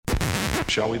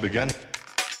Shall we begin? Let's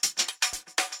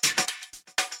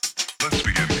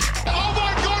begin. Oh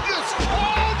my goodness!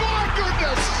 Oh my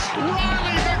goodness!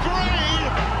 Riley McGree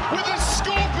with a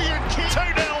scorpion kick.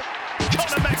 2-0,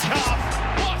 Connor Metcalf.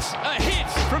 What a hit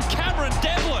from Cameron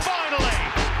Devlin. Finally,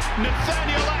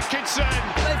 Nathaniel Atkinson.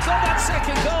 They've got that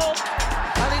second goal,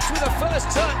 and it's with a first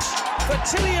touch for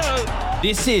Tilio.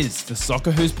 This is the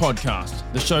Socceroos podcast,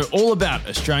 the show all about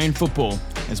Australian football,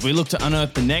 as we look to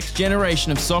unearth the next generation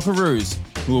of Socceroos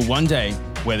who will one day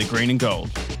wear the green and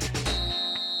gold.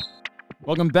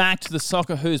 Welcome back to the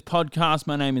Socceroos podcast.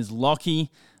 My name is Lockie.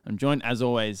 I'm joined, as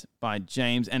always, by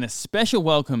James, and a special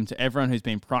welcome to everyone who's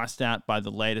been priced out by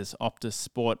the latest Optus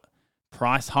Sport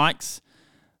price hikes.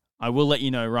 I will let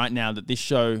you know right now that this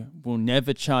show will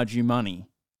never charge you money.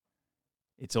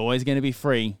 It's always going to be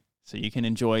free, so you can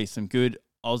enjoy some good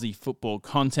Aussie football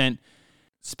content.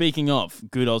 Speaking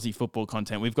of good Aussie football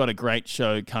content, we've got a great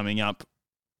show coming up.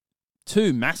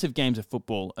 2 massive games of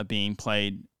football are being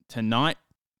played tonight.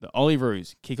 The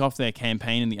Socceroos kick off their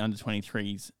campaign in the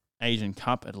Under-23s Asian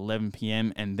Cup at 11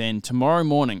 p.m. And then tomorrow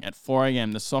morning at 4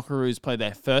 a.m, the Socceroos play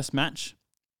their first match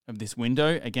of this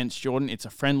window against Jordan. It's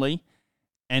a friendly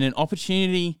and an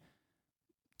opportunity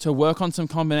to work on some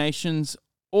combinations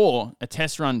or a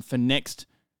test run for next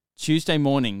Tuesday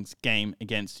morning's game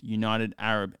against United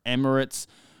Arab Emirates.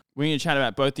 We're going to chat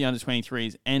about both the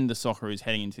Under-23s and the Socceroos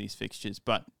heading into these fixtures,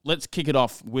 but let's kick it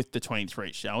off with the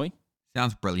 23s, shall we?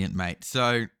 Sounds brilliant, mate.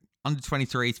 So,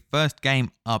 Under-23's first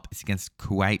game up is against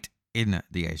Kuwait in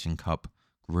the Asian Cup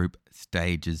group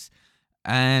stages,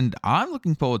 and I'm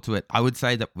looking forward to it. I would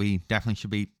say that we definitely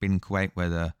should be beating Kuwait. We're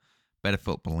the better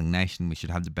footballing nation. We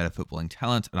should have the better footballing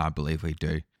talent, and I believe we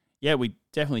do. Yeah, we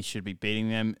definitely should be beating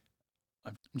them.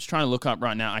 I'm just trying to look up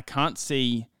right now. I can't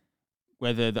see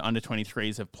whether the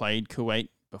Under-23s have played Kuwait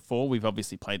before. We've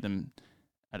obviously played them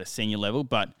at a senior level,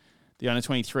 but the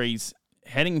Under-23s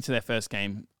heading into their first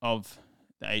game of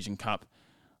the Asian Cup,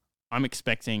 I'm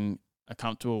expecting a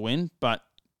comfortable win, but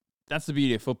that's the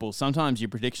beauty of football. Sometimes your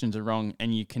predictions are wrong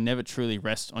and you can never truly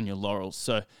rest on your laurels.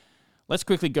 So let's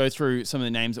quickly go through some of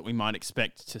the names that we might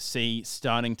expect to see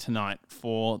starting tonight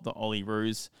for the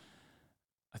Socceroos.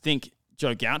 I think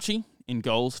Joe Gauci in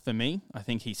goals for me. I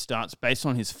think he starts based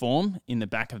on his form in the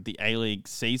back of the A-League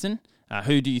season.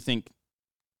 Who do you think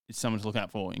is someone to look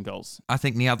out for in goals? I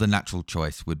think the other natural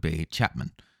choice would be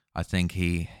Chapman. I think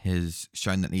he has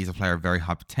shown that he's a player of very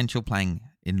high potential playing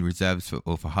in reserves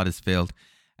for Huddersfield,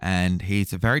 and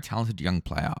he's a very talented young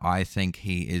player. I think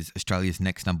he is Australia's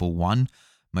next number 1,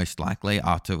 most likely,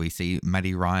 after we see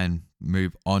Matty Ryan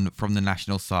move on from the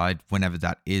national side, whenever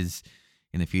that is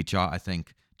in the future. I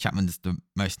think Chapman's the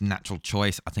most natural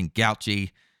choice. I think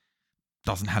Gauci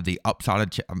doesn't have the upside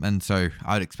of Chapman, so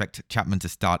I would expect Chapman to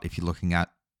start if you're looking at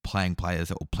playing players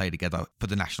that will play together for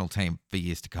the national team for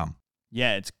years to come.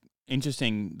 Yeah, it's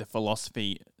interesting, the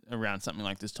philosophy around something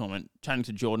like this tournament. Chatting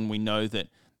to Jordan, we know that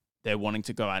they're wanting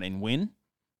to go out and win,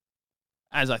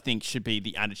 as I think should be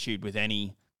the attitude with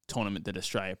any tournament that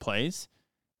Australia plays,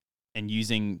 and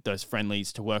using those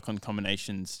friendlies to work on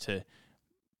combinations to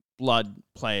blood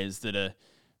players that are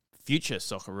future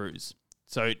Socceroos.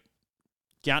 So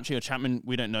Gauci or Chapman,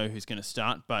 we don't know who's going to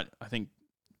start, but I think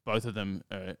both of them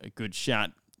are a good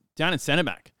shout. Down at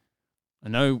centre-back, I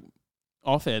know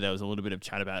off-air there was a little bit of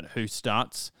chat about who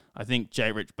starts. I think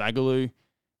J. Rich Bagaloo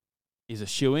is a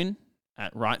shoo-in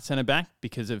at right centre-back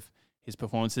because of his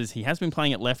performances. He has been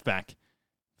playing at left-back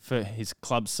for his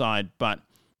club side, but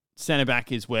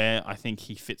centre-back is where I think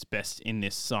he fits best in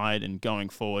this side, and going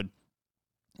forward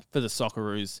for the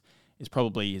Socceroos is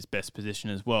probably his best position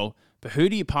as well. But who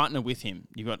do you partner with him?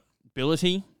 You've got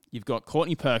Bility, you've got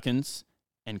Courtney Perkins,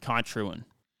 and Kai Truan.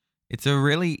 It's a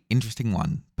really interesting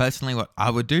one. Personally, what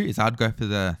I would do is I'd go for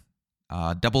the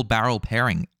double barrel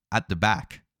pairing at the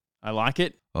back. I like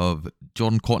it. Of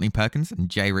Jordan Courtney Perkins and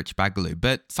J. Rich Bagaloo.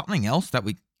 But something else that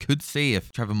we could see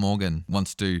if Trevor Morgan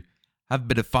wants to have a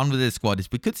bit of fun with his squad is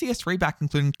we could see a 3-back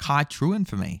including Kai Truan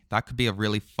for me. That could be a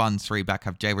really fun 3-back.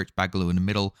 Have J. Rich Bagaloo in the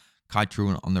middle, Kai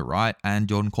Truan on the right, and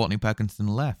Jordan Courtney Perkins on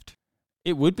the left.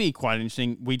 It would be quite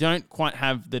interesting. We don't quite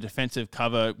have the defensive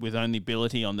cover with only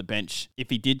Bility on the bench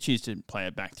if he did choose to play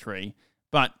a back 3.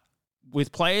 But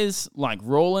with players like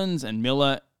Rawlins and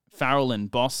Miller, Farrell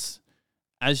and Boss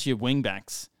as your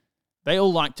wing-backs, they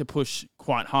all like to push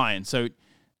quite high. And so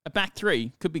a back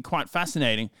 3 could be quite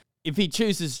fascinating. If he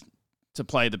chooses to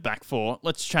play the back 4,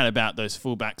 let's chat about those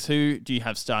full-backs. Who do you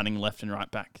have starting left and right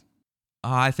back?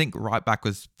 I think right back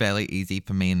was fairly easy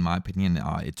for me, in my opinion.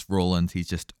 It's Rawlins. He's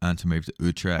just earned to move to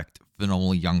Utrecht.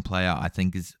 Phenomenal young player. I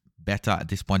think is better at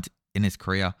this point in his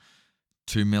career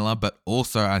to Miller, but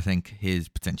also I think his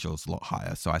potential is a lot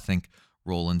higher. So I think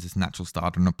Rawlins is a natural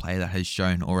starter and a player that has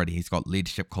shown already he's got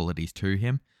leadership qualities to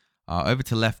him. Over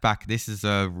to left back, this is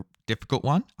a difficult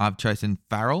one. I've chosen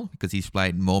Farrell because he's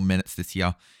played more minutes this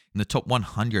year in the top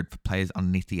 100 for players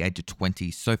underneath the age of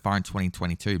 20 so far in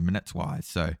 2022 minutes-wise.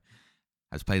 So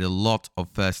has played a lot of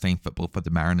first-team football for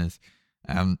the Mariners.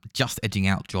 Just edging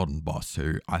out Jordan Boss,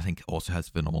 who I think also has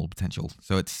phenomenal potential.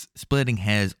 So it's splitting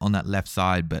hairs on that left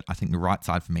side, but I think the right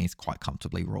side for me is quite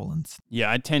comfortably Rawlins. Yeah,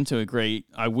 I tend to agree.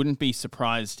 I wouldn't be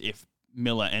surprised if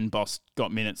Miller and Boss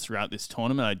got minutes throughout this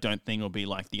tournament. I don't think it'll be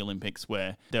like the Olympics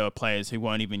where there were players who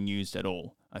weren't even used at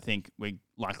all. I think we're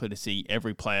likely to see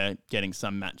every player getting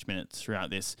some match minutes throughout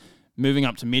this. Moving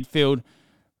up to midfield,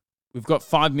 we've got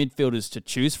 5 midfielders to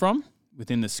choose from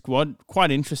within the squad. Quite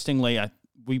interestingly,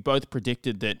 we both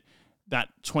predicted that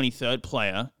 23rd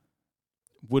player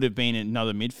would have been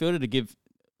another midfielder to give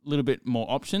a little bit more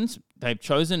options. They've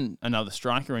chosen another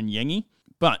striker in Yengi,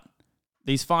 but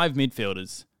these 5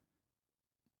 midfielders,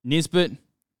 Nisbet,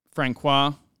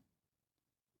 Francois,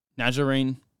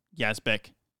 Najarine,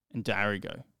 Yazbek, and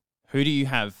Darigo. Who do you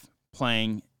have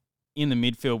playing in the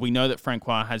midfield? We know that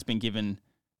Francois has been given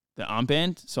the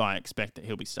armband, so I expect that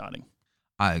he'll be starting.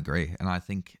 I agree, and I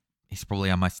think he's probably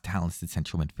our most talented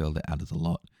central midfielder out of the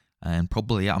lot, and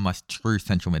probably our most true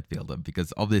central midfielder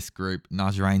because of this group.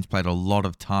 Najarine's played a lot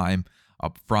of time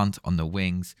up front on the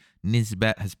wings.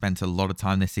 Nisbet has spent a lot of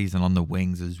time this season on the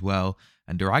wings as well,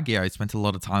 and Duraggio spent a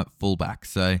lot of time at fullback.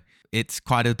 So it's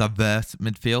quite a diverse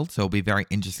midfield, so it'll be very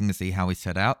interesting to see how he's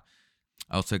set out.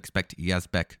 I also expect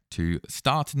Yazbek to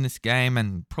start in this game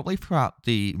and probably throughout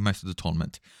the most of the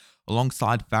tournament,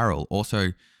 alongside Farrell,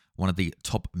 also one of the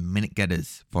top minute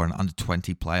getters for an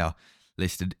under-20 player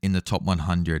listed in the top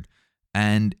 100.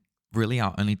 And really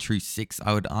our only true 6,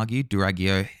 I would argue.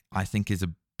 Duraggio, I think, is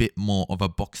a bit more of a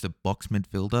box-to-box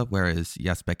midfielder, whereas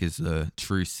Yazbek is a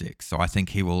true 6. So I think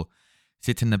he will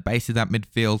sit in the base of that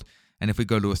midfield. And if we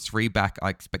go to a 3-back, I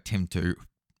expect him to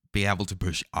be able to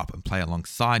push up and play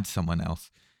alongside someone else.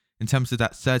 In terms of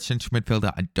that third central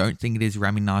midfielder, I don't think it is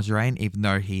Rami Najarine, even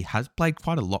though he has played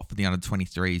quite a lot for the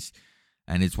under-23s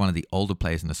and is one of the older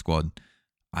players in the squad.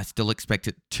 I still expect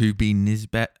it to be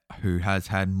Nisbet, who has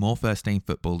had more first-team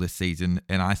football this season,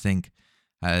 and I think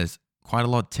has quite a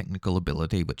lot of technical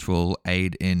ability, which will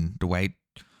aid in the way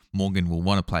Morgan will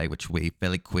want to play, which will be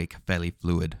fairly quick, fairly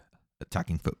fluid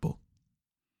attacking football.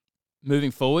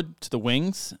 Moving forward to the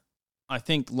wings, I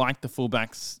think, like the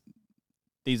fullbacks,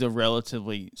 these are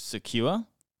relatively secure.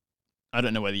 I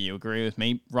don't know whether you agree with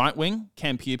me. Right wing,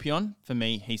 Cam Pupion, for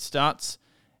me, he starts.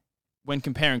 When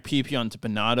comparing Pupion to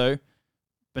Bernardo,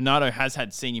 Bernardo has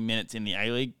had senior minutes in the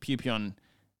A-League. Pupion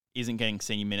isn't getting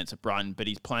senior minutes at Brighton, but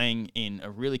he's playing in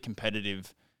a really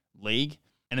competitive league.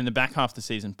 And in the back half of the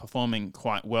season, performing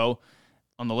quite well.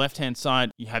 On the left-hand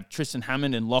side, you have Tristan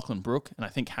Hammond and Lachlan Brook, and I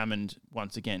think Hammond,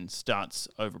 once again, starts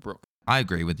over Brook. I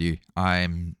agree with you.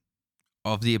 I'm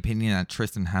of the opinion that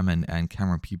Tristan Hammond and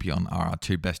Cameron Pupion are our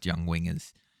 2 best young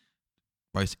wingers,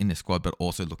 both in the squad, but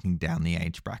also looking down the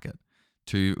age bracket.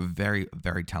 2 very,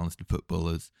 very talented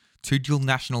footballers. 2 dual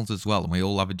nationals as well, and we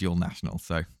all love a dual national,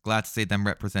 so glad to see them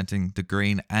representing the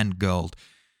green and gold.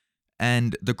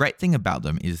 And the great thing about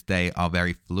them is they are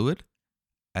very fluid,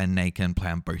 and they can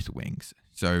play on both wings.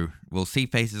 So we'll see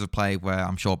phases of play where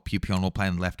I'm sure Pupion will play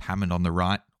on the left, Hammond on the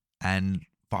right, and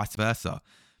vice versa.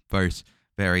 Both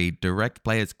very direct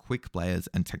players, quick players,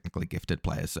 and technically gifted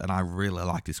players, and I really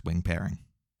like this wing pairing.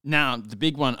 Now, the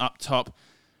big one up top,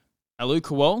 Alu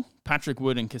Kawal, Patrick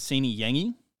Wood, and Cassini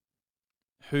Yengi.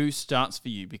 Who starts for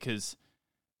you? Because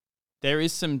there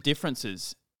is some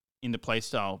differences in the play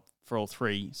style for all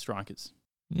 3 strikers.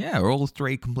 Yeah, all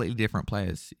 3 completely different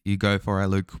players. You go for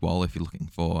Alu Kawal if you're looking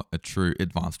for a true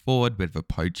advanced forward, bit of a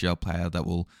poacher player that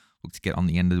will look to get on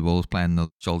the end of the ball, play on the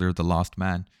shoulder of the last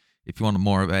man. If you want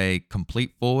more of a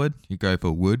complete forward, you go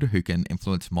for Wood, who can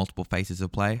influence multiple phases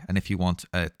of play. And if you want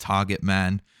a target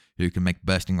man who can make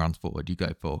bursting runs forward, you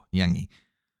go for Yengi.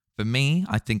 For me,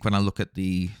 I think when I look at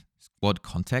the squad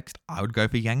context, I would go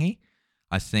for Yengi.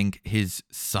 I think his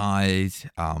size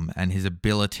and his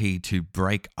ability to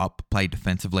break up play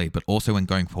defensively, but also when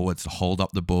going forwards to hold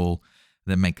up the ball,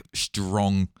 then make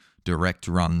strong direct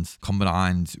runs,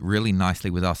 combines really nicely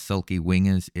with our silky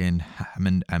wingers in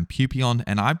Hammond and Pupion.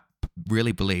 And I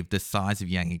really believe the size of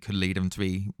Yengi could lead him to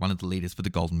be one of the leaders for the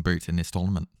Golden Boot in this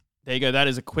tournament. There you go. That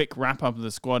is a quick wrap-up of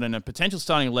the squad and a potential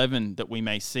starting 11 that we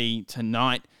may see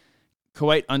tonight.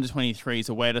 Kuwait under-23s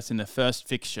await us in the first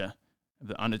fixture of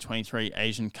the under-23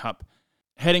 Asian Cup.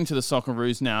 Heading to the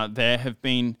Socceroos now, there have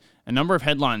been a number of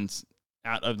headlines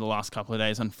out over the last couple of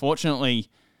days. Unfortunately,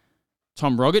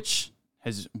 Tom Rogic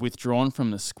has withdrawn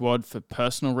from the squad for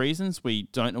personal reasons. We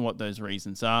don't know what those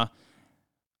reasons are.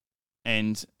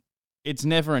 And it's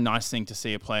never a nice thing to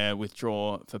see a player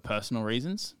withdraw for personal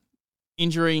reasons.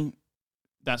 Injury,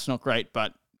 that's not great,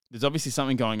 but there's obviously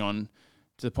something going on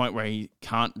to the point where he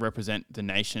can't represent the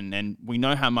nation. And we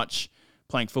know how much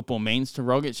playing football means to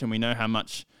Rogic, and we know how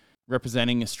much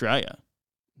representing Australia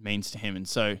means to him. And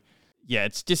so, yeah,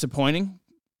 it's disappointing,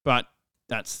 but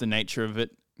that's the nature of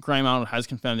it. Graham Arnold has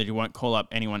confirmed that he won't call up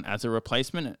anyone as a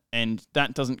replacement, and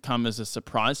that doesn't come as a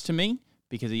surprise to me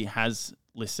because he has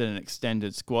listed an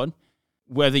extended squad.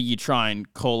 Whether you try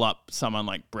and call up someone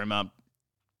like Brimmer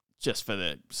just for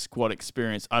the squad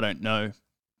experience, I don't know.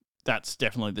 That's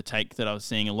definitely the take that I was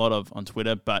seeing a lot of on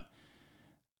Twitter, but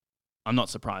I'm not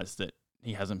surprised that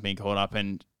he hasn't been called up.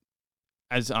 And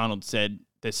as Arnold said,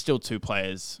 there's still 2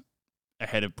 players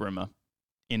ahead of Brimmer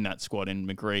in that squad, in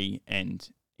McGree and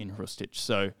in Hrustic.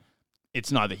 So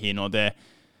it's neither here nor there.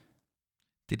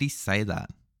 Did he say that?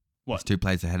 What? There's 2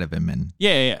 players ahead of him, and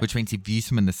Yeah. which means he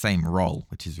views him in the same role,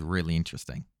 which is really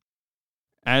interesting.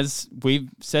 As we've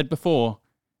said before,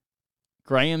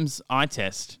 Graham's eye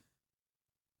test,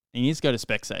 he needs to go to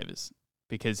Specsavers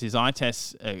because his eye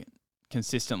tests are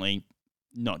consistently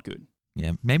not good.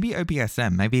 Yeah, maybe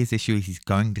OBSM. Maybe his issue is he's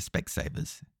going to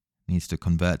Specsavers. He needs to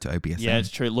convert to OBSM. Yeah,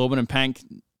 it's true. Lorban and Pank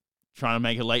trying to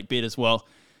make a late bid as well.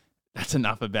 That's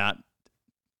enough about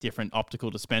different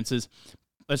optical dispensers.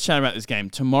 Let's chat about this game.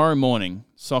 Tomorrow morning,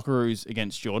 Socceroos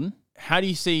against Jordan. How do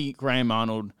you see Graham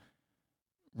Arnold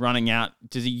running out?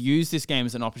 Does he use this game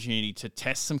as an opportunity to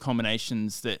test some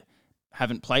combinations that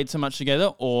haven't played so much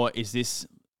together, or is this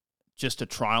just a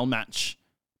trial match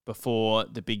before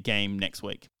the big game next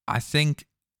week? I think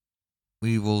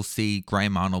we will see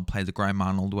Graham Arnold play the Graham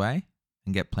Arnold way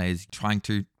and get players trying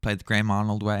to play the Graham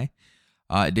Arnold way.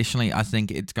 Additionally, I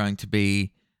think it's going to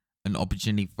be an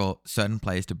opportunity for certain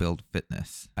players to build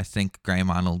fitness. I think Graham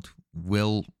Arnold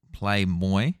will play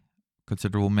Moy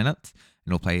considerable minutes,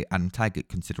 and he'll play Adam Taggart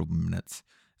considerable minutes,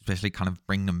 especially kind of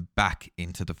bring them back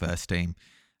into the first team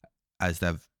as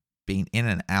they've been in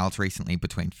and out recently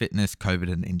between fitness,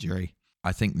 COVID, and injury.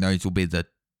 I think those will be the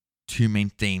 2 main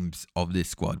themes of this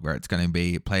squad, where it's going to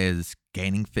be players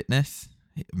gaining fitness,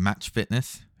 match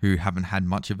fitness, who haven't had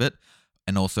much of it,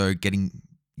 and also getting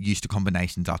used to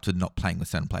combinations after not playing with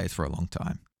certain players for a long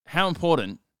time. How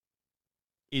important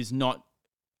is not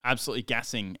absolutely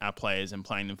gassing our players and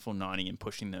playing them full 90 and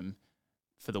pushing them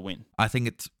for the win? I think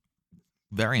it's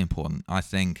very important. I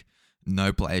think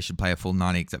no player should play a full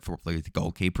 90 except for probably the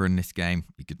goalkeeper in this game.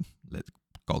 You could let the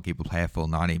goalkeeper play a full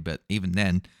 90, but even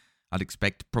then, I'd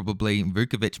expect probably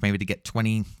Vukovic maybe to get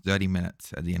 20, 30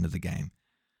 minutes at the end of the game.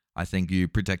 I think you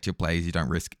protect your players, you don't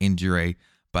risk injury,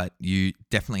 but you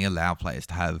definitely allow players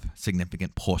to have a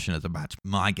significant portion of the match.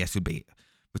 My guess would be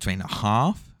between a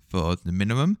half for the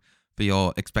minimum for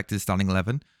your expected starting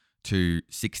 11 to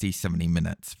 60, 70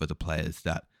 minutes for the players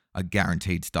that are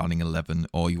guaranteed starting 11,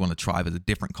 or you want to try with a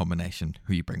different combination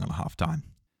who you bring on a half time.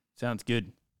 Sounds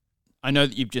good. I know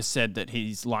that you've just said that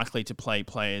he's likely to play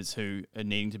players who are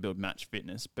needing to build match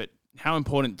fitness, but how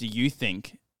important do you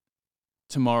think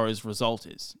tomorrow's result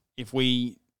is? If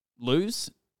we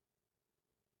lose,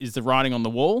 is the writing on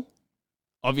the wall?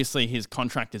 Obviously, his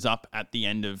contract is up at the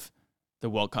end of the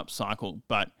World Cup cycle,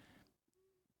 but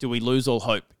do we lose all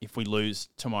hope if we lose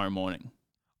tomorrow morning?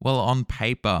 Well, on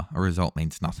paper, a result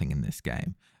means nothing in this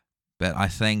game. But I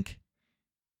think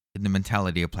in the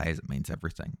mentality of players, it means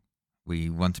everything. We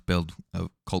want to build a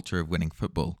culture of winning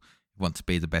football. We want to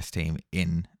be the best team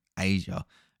in Asia.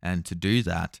 And to do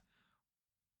that,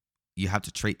 you have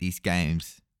to treat these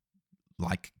games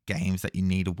like games that you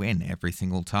need to win every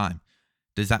single time.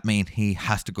 Does that mean he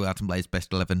has to go out and play his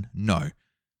best 11? No,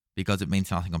 because it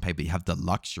means nothing on paper. You have the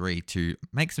luxury to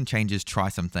make some changes, try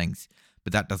some things,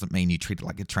 but that doesn't mean you treat it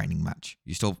like a training match.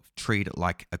 You still treat it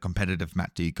like a competitive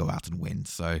match that you go out and win.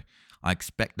 So I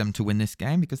expect them to win this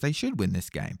game because they should win this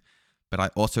game. But I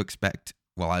also expect,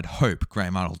 well, I'd hope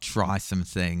Graham Arnold tries some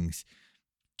things,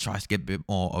 tries to get a bit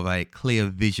more of a clear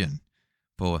vision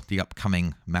for the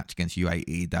upcoming match against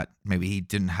UAE that maybe he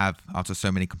didn't have after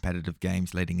so many competitive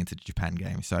games leading into the Japan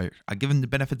game. So I give him the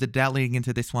benefit of the doubt leading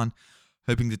into this one,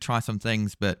 hoping to try some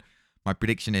things, but my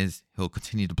prediction is he'll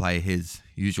continue to play his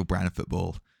usual brand of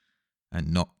football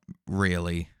and not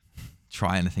really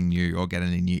try anything new or get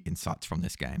any new insights from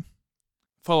this game.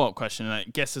 Follow-up question, and I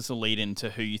guess this will lead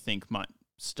into who you think might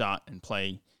start and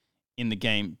play in the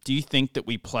game. Do you think that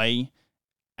we play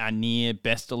our near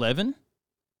best 11,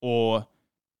 or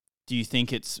do you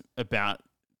think it's about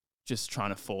just trying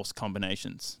to force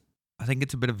combinations? I think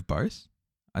it's a bit of both.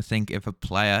 I think if a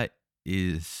player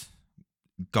is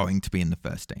going to be in the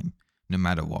first team, no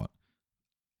matter what.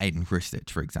 Aiden Hristich,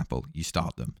 for example, you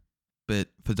start them. But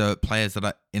for the players that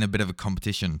are in a bit of a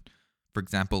competition, for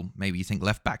example, maybe you think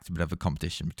left back's a bit of a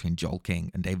competition between Joel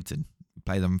King and Davidson. You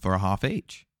play them for a half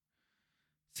each.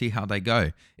 See how they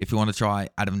go. If you want to try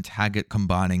Adam Taggart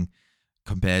combining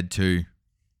compared to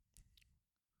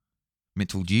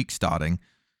Mitchell Duke starting,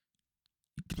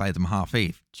 you play them half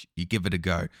each. You give it a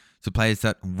go. So players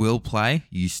that will play,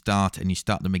 you start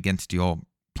them against your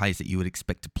players that you would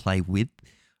expect to play with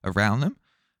around them.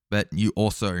 But you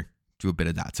also do a bit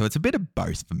of that. So it's a bit of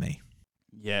both for me.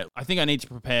 Yeah, I think I need to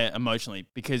prepare emotionally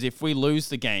because if we lose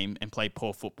the game and play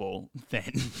poor football,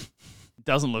 then it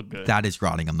doesn't look good. That is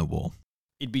writing on the wall.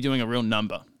 It'd be doing a real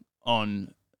number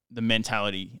on the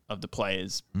mentality of the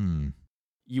players.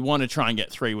 You want to try and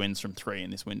get 3 wins from 3 in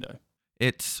this window.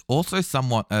 It's also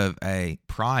somewhat of a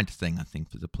pride thing, I think,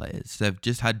 for the players. They've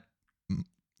just had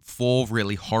 4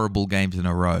 really horrible games in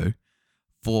a row.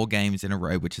 4 games in a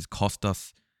row, which has cost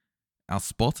us our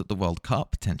spot at the World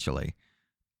Cup, potentially.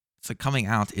 So coming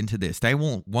out into this, they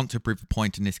will want to prove a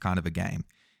point in this kind of a game.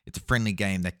 It's a friendly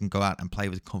game. They can go out and play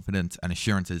with confidence and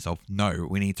assurances of, no,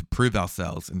 we need to prove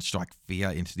ourselves and strike fear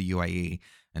into the UAE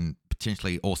and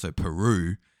potentially also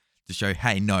Peru to show,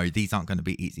 hey, no, these aren't going to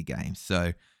be easy games.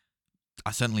 So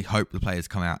I certainly hope the players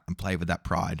come out and play with that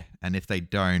pride. And if they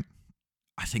don't,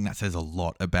 I think that says a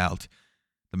lot about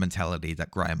the mentality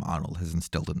that Graham Arnold has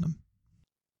instilled in them.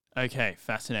 Okay,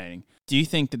 fascinating. Do you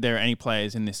think that there are any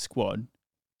players in this squad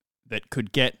that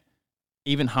could get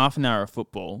even half an hour of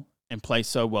football and play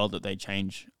so well that they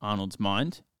change Arnold's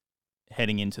mind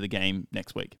heading into the game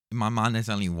next week? In my mind, there's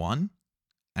only one,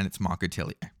 and it's Marco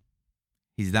Tilio.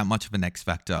 He's that much of an X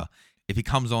factor. If he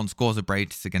comes on, scores a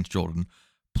brace against Jordan,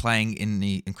 playing in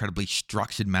the incredibly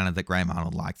structured manner that Graham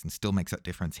Arnold likes and still makes that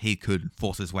difference, he could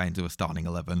force his way into a starting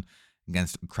 11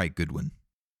 against Craig Goodwin.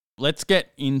 Let's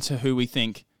get into who we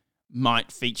think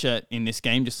might feature in this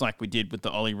game, just like we did with the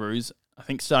Ollie Roos. I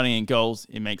think starting in goals,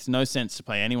 it makes no sense to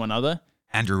play anyone other.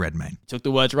 Andrew Redmayne. Took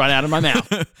the words right out of my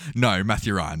mouth. No,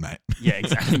 Matthew Ryan, mate. Yeah,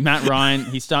 exactly. Matt Ryan,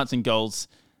 he starts in goals,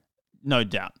 no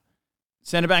doubt.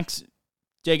 Centre backs,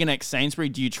 Degenek, Sainsbury,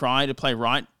 do you try to play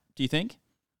right, do you think?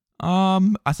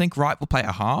 I think Wright will play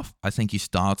a half. I think you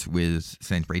start with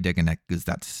Sainsbury Degenek because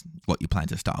that's what you plan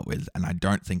to start with. And I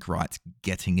don't think Wright's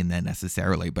getting in there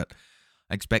necessarily, but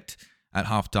I expect at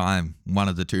halftime, one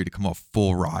of the two to come off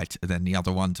for Wright and then the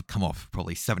other one to come off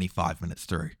probably 75 minutes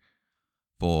through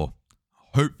for,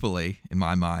 hopefully, in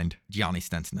my mind, Gianni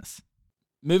Stensness.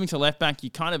 Moving to left back,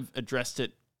 you kind of addressed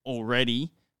it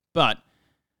already, but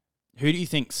who do you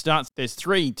think starts? There's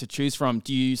 3 to choose from.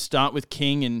 Do you start with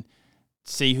King and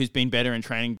see who's been better in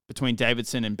training between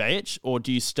Davidson and Bajic, or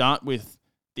do you start with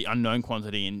the unknown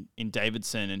quantity in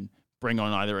Davidson and bring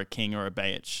on either a King or a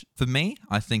Bajic? For me,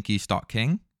 I think you start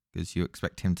King because you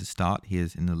expect him to start. He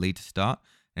is in the lead to start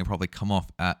and he'll probably come off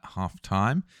at half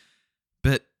time.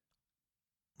 But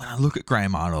when I look at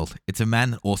Graham Arnold, it's a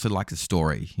man that also likes a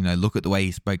story. You know, look at the way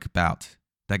he spoke about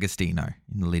D'Agostino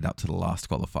in the lead up to the last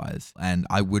qualifiers. And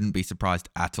I wouldn't be surprised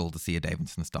at all to see a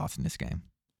Davidson start in this game.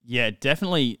 Yeah,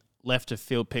 definitely left of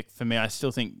field pick for me. I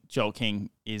still think Joel King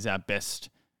is our best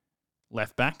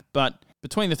left back. But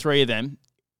between the 3 of them,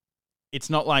 it's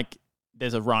not like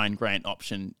there's a Ryan Grant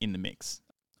option in the mix.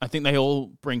 I think they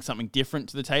all bring something different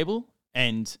to the table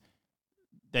and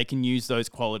they can use those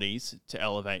qualities to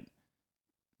elevate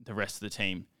the rest of the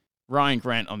team. Ryan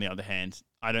Grant, on the other hand,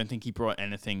 I don't think he brought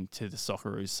anything to the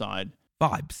Socceroos side.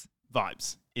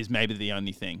 Vibes is maybe the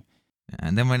only thing.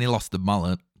 And then when he lost the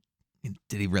mullet,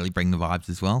 did he really bring the vibes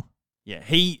as well? Yeah,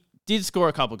 he did score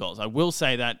a couple of goals. I will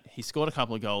say that. He scored a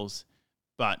couple of goals,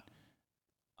 but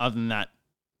other than that,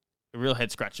 a real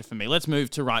head scratcher for me. Let's move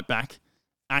to right back.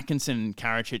 Atkinson and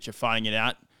Karacic are fighting it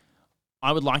out.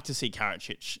 I would like to see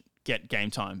Karacic get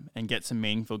game time and get some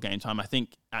meaningful game time. I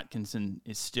think Atkinson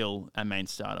is still our main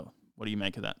starter. What do you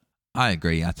make of that? I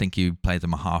agree. I think you play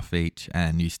them a half each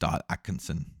and you start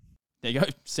Atkinson. There you go.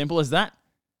 Simple as that.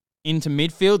 Into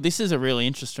midfield, this is a really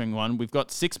interesting one. We've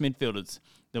got 6 midfielders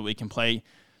that we can play.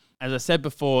 As I said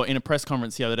before, in a press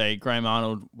conference the other day, Graham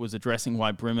Arnold was addressing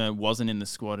why Brimmer wasn't in the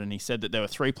squad, and he said that there were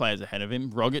 3 players ahead of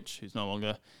him, Rogic, who's no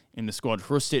longer in the squad,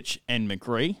 Hrustich, and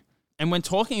McGree. And when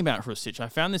talking about Hrustich, I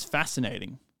found this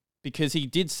fascinating because he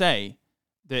did say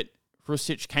that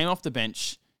Hrustich came off the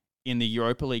bench in the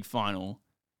Europa League final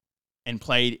and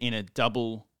played in a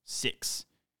double 6,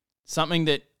 something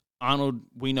that Arnold,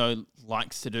 we know,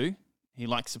 likes to do. He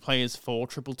likes to play as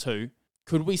 4-2-2.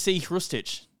 Could we see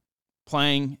Hrustich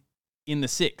playing in the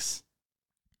 6?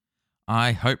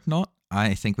 I hope not.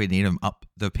 I think we need him up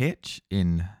the pitch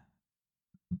in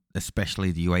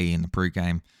especially the UAE in the Peru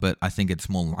game. But I think it's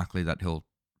more likely that he'll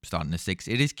start in the 6.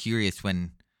 It is curious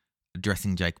when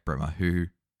addressing Jake Brimmer, who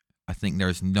I think there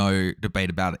is no debate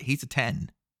about it. He's a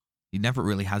 10. He never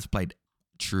really has played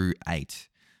true 8.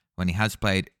 When he has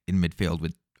played in midfield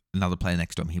with another player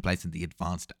next to him, he plays in the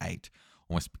advanced 8,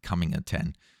 almost becoming a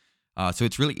 10. So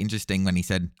it's really interesting when he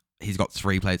said he's got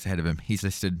 3 players ahead of him. He's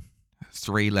listed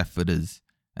 3 left-footers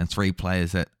and 3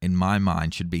 players that, in my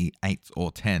mind, should be 8s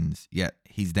or 10s, yet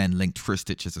he's then linked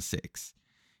Krstić as a 6.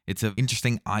 It's an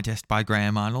interesting eye test by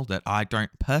Graham Arnold that I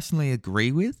don't personally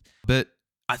agree with, but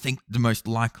I think the most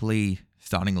likely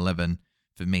starting 11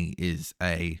 for me is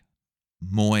a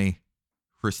Moy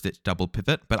Krstić double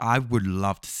pivot, but I would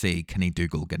love to see Kenny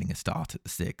Dougal getting a start at the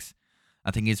 6.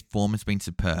 I think his form has been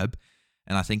superb,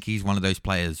 and I think he's one of those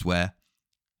players where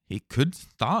he could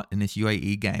start in this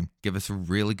UAE game, give us a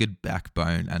really good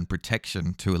backbone and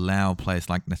protection to allow players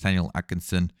like Nathaniel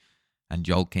Atkinson and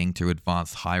Joel King to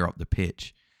advance higher up the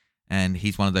pitch. And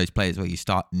he's one of those players where you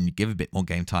start and you give a bit more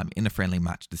game time in a friendly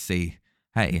match to see,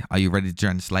 hey, are you ready to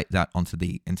translate that onto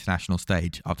the international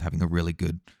stage after having a really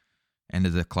good end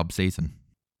of the club season?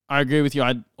 I agree with you.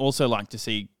 I'd also like to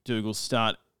see Dougal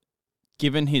start.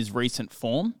 Given his recent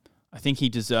form, I think he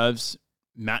deserves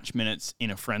match minutes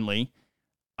in a friendly.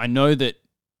 I know that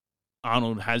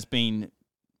Arnold has been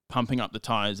pumping up the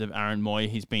tyres of Aaron Moy.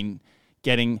 He's been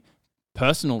getting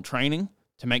personal training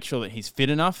to make sure that he's fit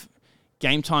enough.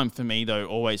 Game time for me, though,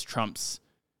 always trumps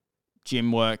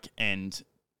gym work and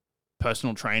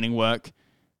personal training work.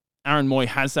 Aaron Moy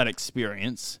has that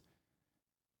experience,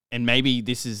 and maybe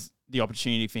this is the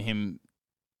opportunity for him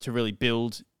to really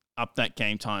build up that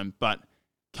game time. But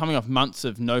coming off months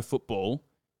of no football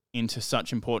into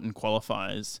such important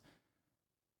qualifiers,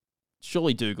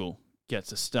 surely Dougal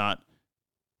gets a start.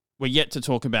 We're yet to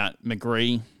talk about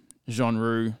McGree,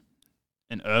 Jean-Roux,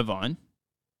 and Irvine.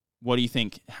 What do you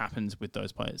think happens with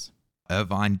those players?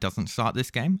 Irvine doesn't start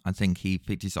this game. I think he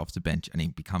features off the bench and he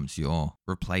becomes your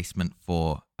replacement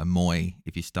for a Moy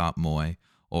if you start Moy,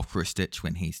 or Krstić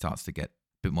when he starts to get a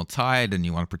bit more tired and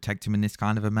you want to protect him in this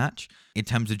kind of a match. In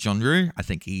terms of Jean-Roux, I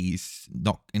think he's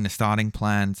not in the starting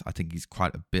plans. I think he's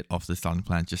quite a bit off the starting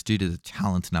plans just due to the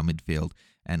talent in our midfield.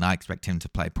 And I expect him to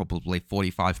play probably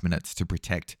 45 minutes to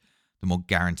protect the more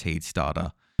guaranteed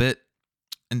starter. But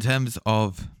in terms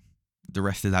of the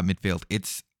rest of that midfield,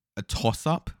 it's a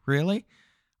toss-up, really.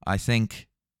 I think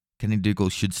Kenny Dougal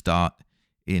should start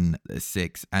in the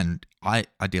 6, and I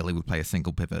ideally would play a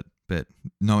single pivot. But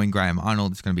knowing Graham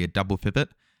Arnold, it's going to be a double pivot,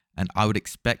 and I would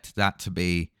expect that to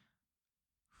be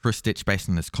Krstić based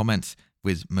on his comments,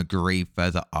 with McGree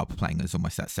further up playing as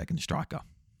almost that second striker.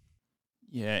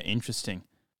 Yeah, interesting.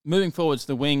 Moving forward to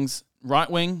the wings, right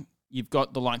wing, you've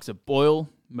got the likes of Boyle,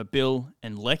 Mabil,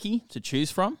 and Leckie to choose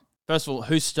from. First of all,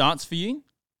 who starts for you?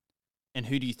 And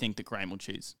who do you think that Graham will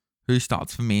choose? Who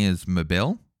starts for me is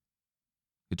Mabil.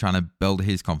 You're trying to build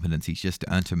his confidence. He's just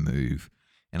earned to move.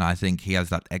 And I think he has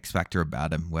that X factor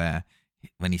about him where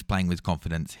when he's playing with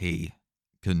confidence, he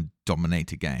can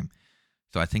dominate a game.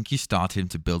 So I think you start him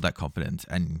to build that confidence.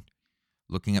 And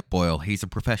looking at Boyle, he's a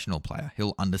professional player.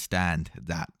 He'll understand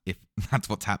that if that's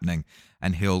what's happening,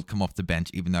 and he'll come off the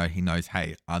bench even though he knows,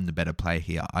 hey, I'm the better player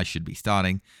here. I should be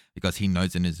starting, because he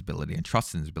knows in his ability and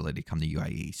trusts in his ability to come to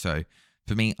UAE. So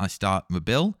for me, I start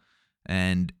Mabil,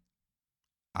 and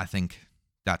I think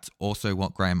that's also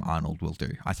what Graham Arnold will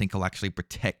do. I think he'll actually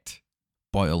protect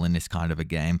Boyle in this kind of a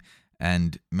game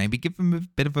and maybe give him a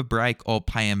bit of a break, or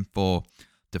play him for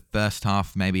the first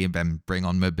half, maybe, and then bring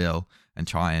on Mabil and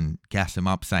try and gas him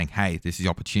up, saying, hey, this is the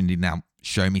opportunity now.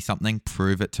 Show me something.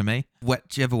 Prove it to me.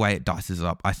 Whichever way it dices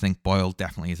up, I think Boyle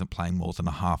definitely isn't playing more than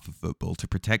a half of football to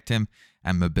protect him,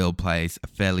 and Mabil plays a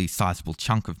fairly sizable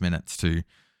chunk of minutes to,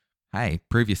 hey,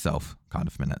 prove yourself kind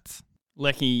of minutes.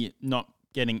 Leckie not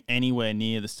getting anywhere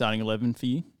near the starting 11 for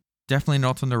you? Definitely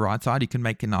not on the right side. You can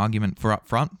make an argument for up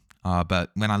front, but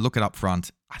when I look at up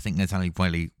front, I think there's only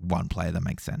really one player that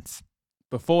makes sense.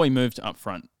 Before we move to up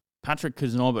front, Patrick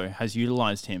Kuznauer has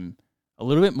utilised him a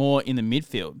little bit more in the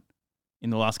midfield in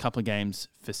the last couple of games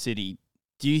for City.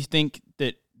 Do you think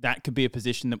that that could be a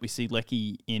position that we see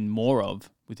Leckie in more of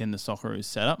within the Socceroos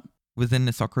setup? Within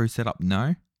the Socceroos setup,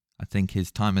 no. I think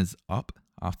his time is up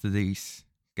after these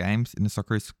games in the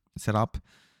Socceroos setup.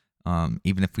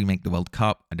 Even if we make the World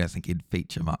Cup, I don't think he'd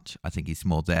feature much. I think he's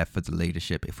more there for the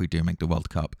leadership if we do make the World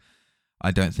Cup. I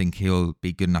don't think he'll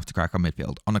be good enough to crack on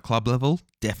midfield. On a club level,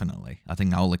 definitely. I think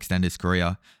that will extend his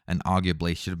career, and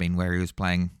arguably should have been where he was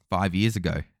playing 5 years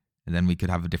ago. And then we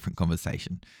could have a different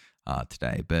conversation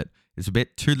today. But it's a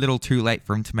bit too little too late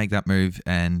for him to make that move,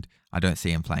 and I don't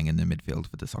see him playing in the midfield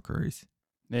for the Socceroos.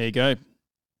 There you go.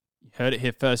 You heard it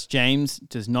here first. James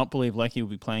does not believe Leckie will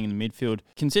be playing in the midfield,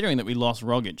 considering that we lost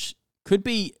Rogic. Could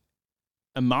be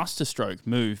a masterstroke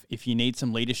move if you need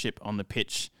some leadership on the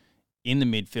pitch in the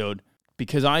midfield,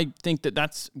 because I think that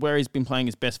that's where he's been playing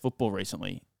his best football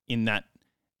recently, in that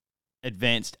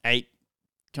advanced 8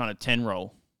 kind of 10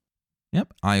 role.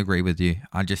 Yep, I agree with you.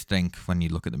 I just think when you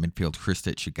look at the midfield,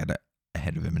 Krstić should get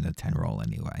ahead of him in a 10 role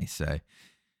anyway, so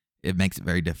it makes it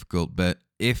very difficult. But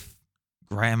if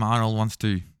Graham Arnold wants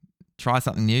to try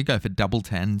something new, go for double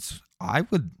 10s, I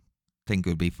would think it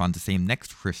would be fun to see him next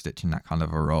to Krstić in that kind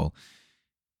of a role,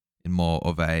 in more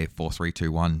of a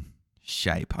 4-3-2-1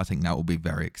 shape. I think that will be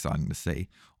very exciting to see,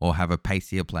 or have a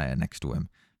pacier player next to him.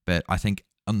 But I think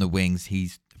on the wings,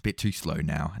 he's a bit too slow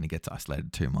now and he gets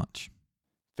isolated too much.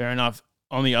 Fair enough.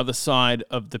 On the other side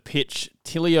of the pitch,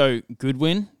 Tilio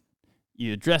Goodwin.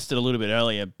 You addressed it a little bit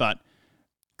earlier, but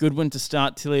Goodwin to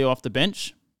start, Tilio off the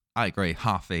bench? I agree,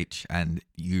 half each, and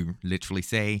you literally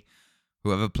say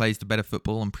whoever plays the better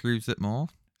football and proves it more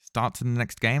starts in the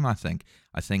next game, I think.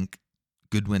 I think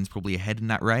Goodwin's probably ahead in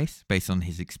that race based on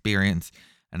his experience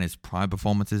and his prior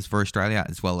performances for Australia,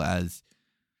 as well as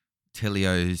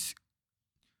Tilio's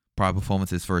prior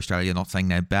performances for Australia. Not saying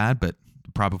they're bad, but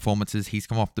the prior performances, he's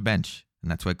come off the bench, and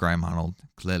that's where Graham Arnold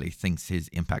clearly thinks his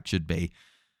impact should be.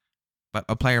 But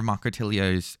a player of Marco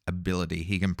Tilio's ability,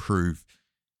 he can prove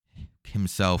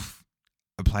himself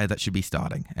a player that should be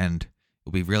starting, and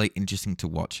it'll be really interesting to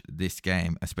watch this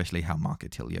game, especially how Marco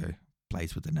Tilio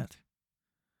plays within it.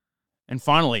 And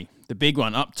finally, the big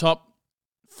one up top,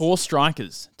 4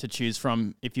 strikers to choose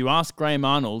from. If you ask Graham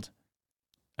Arnold,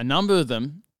 a number of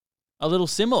them a little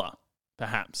similar,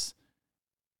 perhaps.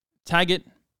 Taggart,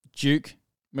 Duke,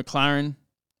 McLaren,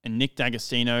 and Nick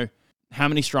D'Agostino. How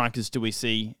many strikers do we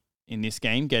see in this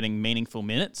game getting meaningful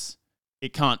minutes?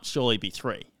 It can't surely be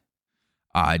 3.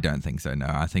 I don't think so, no.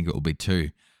 I think it will be 2.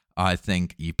 I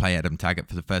think you play Adam Taggart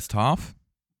for the first half.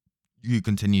 You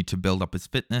continue to build up his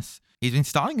fitness. He's been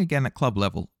starting again at club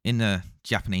level in the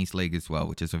Japanese league as well,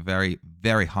 which is a very,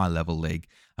 very high level league.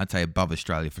 I'd say above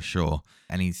Australia for sure.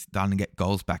 And he's starting to get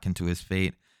goals back into his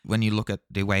feet. When you look at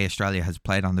the way Australia has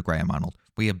played under Graham Arnold,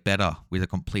 we are better with a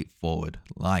complete forward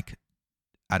like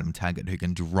Adam Taggart, who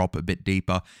can drop a bit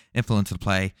deeper, influence the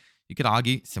play. You could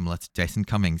argue similar to Jason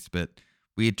Cummings, but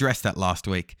we addressed that last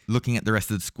week. Looking at the rest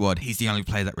of the squad, he's the only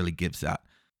player that really gives that.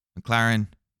 McLaren,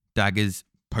 Daggers,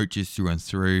 poachers through and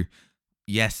through.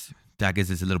 Yes,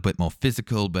 Daggers is a little bit more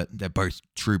physical, but they're both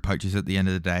true poachers at the end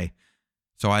of the day.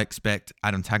 So I expect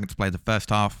Adam Taggart to play the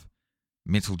first half,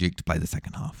 Mitchell Duke to play the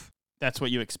second half. That's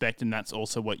what you expect, and that's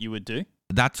also what you would do?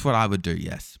 That's what I would do,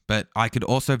 yes. But I could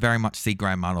also very much see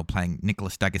Graham Arnold playing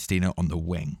Nicholas D'Agostino on the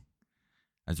wing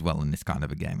as well in this kind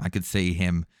of a game. I could see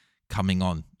him coming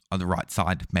on the right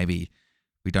side. Maybe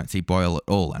we don't see Boyle at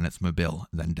all, and it's Mobile,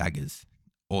 and then Daggers.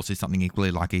 Also something equally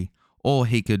lucky. Or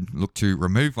he could look to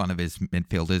remove one of his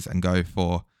midfielders and go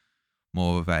for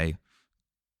more of a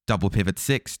double pivot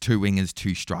 6, 2 wingers,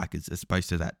 2 strikers, as opposed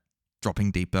to that dropping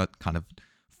deeper kind of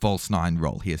false 9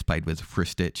 role he has played with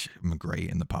Krstić,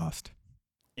 McGree in the past.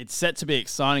 It's set to be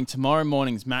exciting. Tomorrow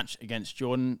morning's match against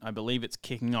Jordan, I believe it's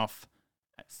kicking off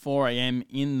at 4 a.m.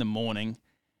 in the morning.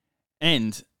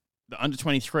 And the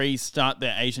under-23s start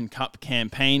their Asian Cup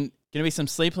campaign. Going to be some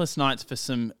sleepless nights for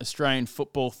some Australian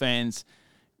football fans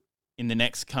in the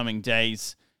next coming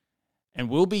days. And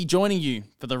we'll be joining you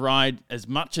for the ride as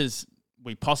much as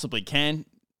we possibly can.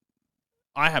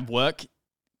 I have work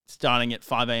starting at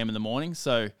 5 a.m. in the morning,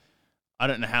 so I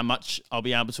don't know how much I'll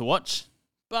be able to watch,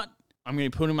 but I'm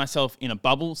going to be putting myself in a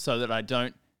bubble so that I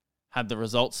don't have the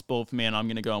results spoiled for me, and I'm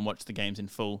going to go and watch the games in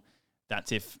full.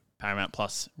 That's if Paramount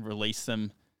Plus release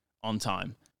them on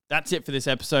time. That's it for this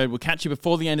episode. We'll catch you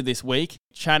before the end of this week,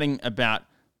 chatting about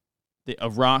the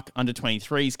Iraq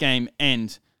under-23s game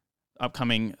and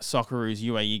upcoming Socceroos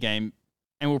UAE game.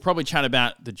 And we'll probably chat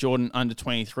about the Jordan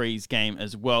under-23s game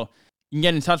as well. You can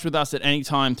get in touch with us at any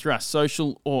time through our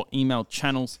social or email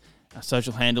channels. Our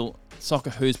social handle,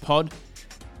 SoccerWho'sPod,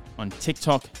 on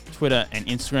TikTok, Twitter, and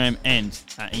Instagram, and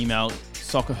our email,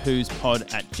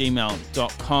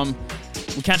 soccerwhospod@gmail.com.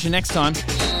 We'll catch you next time.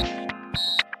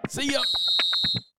 See ya!